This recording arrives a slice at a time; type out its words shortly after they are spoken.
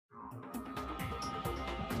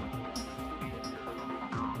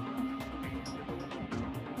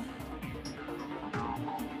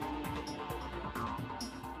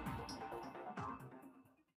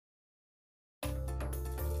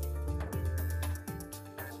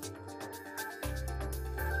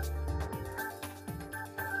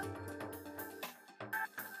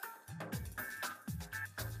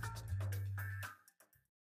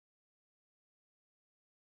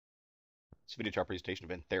This video chart presentation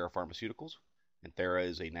of ANTH Pharmaceuticals. ANTH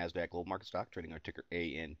is a NASDAQ global market stock trading on ticker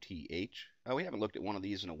ANTH. We haven't looked at one of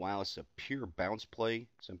these in a while. It's a pure bounce play.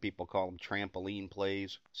 Some people call them trampoline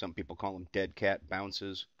plays. Some people call them dead cat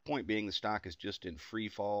bounces. Point being, the stock is just in free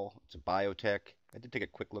fall. It's a biotech. I did take a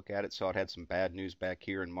quick look at it, saw it had some bad news back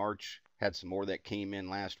here in March. Had some more that came in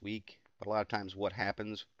last week. But a lot of times what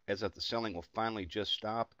happens is that the selling will finally just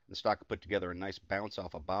stop. The stock will put together a nice bounce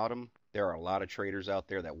off a bottom. There are a lot of traders out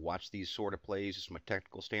there that watch these sort of plays just from a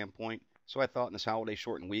technical standpoint. So I thought in this holiday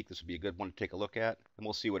shortened week, this would be a good one to take a look at. And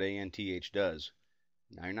we'll see what ANTH does.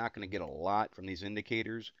 Now, you're not going to get a lot from these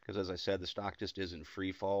indicators because, as I said, the stock just isn't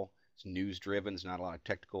free fall. It's news driven. There's not a lot of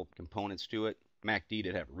technical components to it. MACD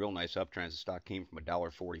did have a real nice uptrend as the stock came from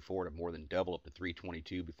 $1.44 to more than double up to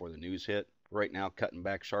 $3.22 before the news hit. Right now, cutting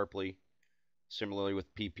back sharply. Similarly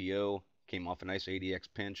with PPO, came off a nice ADX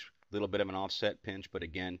pinch. A little bit of an offset pinch, but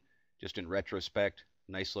again, just in retrospect,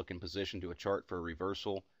 nice looking position to a chart for a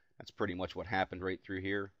reversal. That's pretty much what happened right through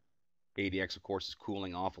here. ADX, of course, is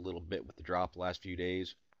cooling off a little bit with the drop the last few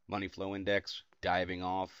days. Money flow index diving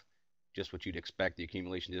off. Just what you'd expect, the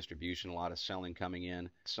accumulation distribution, a lot of selling coming in.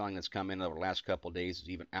 Selling that's come in over the last couple of days has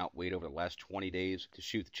even outweighed over the last 20 days to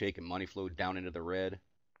shoot the shake and money flow down into the red.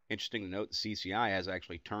 Interesting to note, the CCI has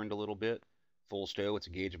actually turned a little bit. Full stow, it's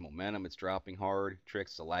a gauge of momentum, it's dropping hard.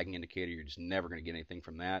 Tricks, it's a lagging indicator, you're just never going to get anything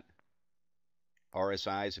from that.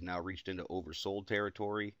 RSIs have now reached into oversold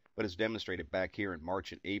territory, but as demonstrated back here in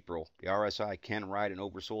March and April, the RSI can ride in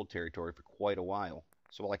oversold territory for quite a while.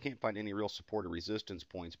 So while I can't find any real support or resistance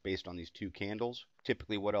points based on these two candles,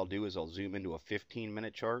 typically what I'll do is I'll zoom into a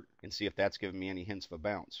 15-minute chart and see if that's giving me any hints of a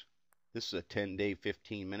bounce. This is a 10-day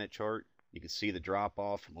 15-minute chart. You can see the drop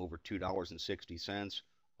off from over $2.60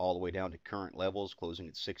 all the way down to current levels, closing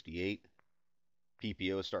at 68.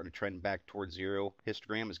 PPO is starting to trend back towards zero.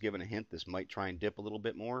 Histogram has given a hint this might try and dip a little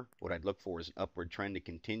bit more. What I'd look for is an upward trend to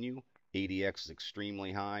continue. ADX is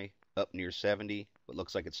extremely high, up near 70, but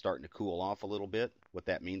looks like it's starting to cool off a little bit. What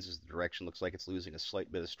that means is the direction looks like it's losing a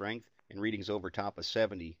slight bit of strength, and readings over top of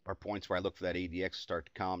 70 are points where I look for that ADX to start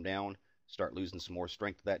to calm down, start losing some more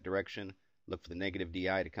strength that direction. Look for the negative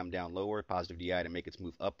DI to come down lower, positive DI to make its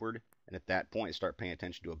move upward, and at that point start paying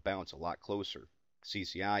attention to a bounce a lot closer.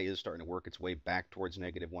 CCI is starting to work its way back towards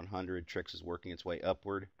negative 100. Trix is working its way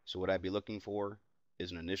upward. So what I'd be looking for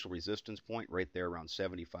is an initial resistance point right there around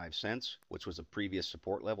 75 cents, which was a previous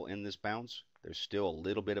support level in this bounce. There's still a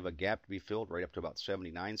little bit of a gap to be filled right up to about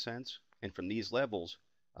 79 cents. And from these levels,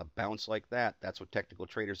 a bounce like that, that's what technical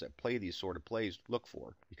traders that play these sort of plays look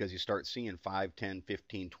for, because you start seeing 5, 10,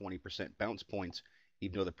 15, 20% bounce points,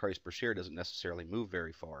 even though the price per share doesn't necessarily move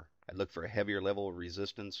very far. I'd look for a heavier level of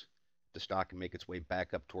resistance. The stock can make its way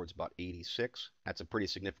back up towards about 86. That's a pretty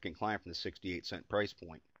significant climb from the 68-cent price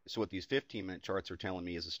point. So what these 15-minute charts are telling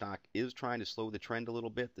me is the stock is trying to slow the trend a little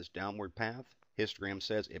bit, this downward path. Histogram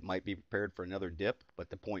says it might be prepared for another dip, but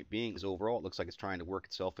the point being is overall it looks like it's trying to work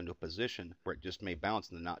itself into a position where it just may bounce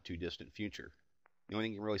in the not too distant future. The only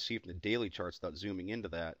thing you can really see from the daily charts without zooming into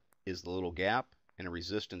that is the little gap and a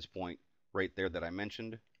resistance point right there that I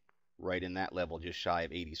mentioned, right in that level just shy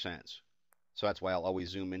of 80 cents. So that's why I'll always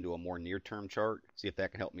zoom into a more near-term chart, see if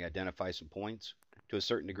that can help me identify some points. To a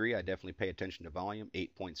certain degree, I definitely pay attention to volume.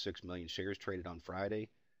 8.6 million shares traded on Friday.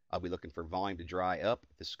 I'll be looking for volume to dry up.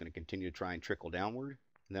 This is going to continue to try and trickle downward.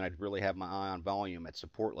 And then I'd really have my eye on volume at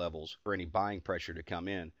support levels for any buying pressure to come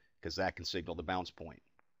in, because that can signal the bounce point.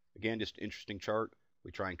 Again, just an interesting chart.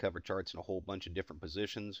 We try and cover charts in a whole bunch of different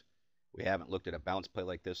positions. We haven't looked at a bounce play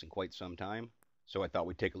like this in quite some time. So I thought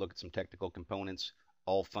we'd take a look at some technical components.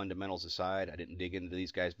 All fundamentals aside, I didn't dig into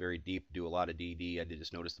these guys very deep, do a lot of DD. I did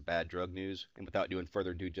just notice the bad drug news. And without doing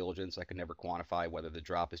further due diligence, I could never quantify whether the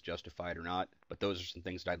drop is justified or not. But those are some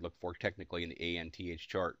things that I'd look for technically in the ANTH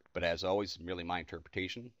chart. But as always, merely my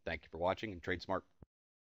interpretation. Thank you for watching, and trade smart.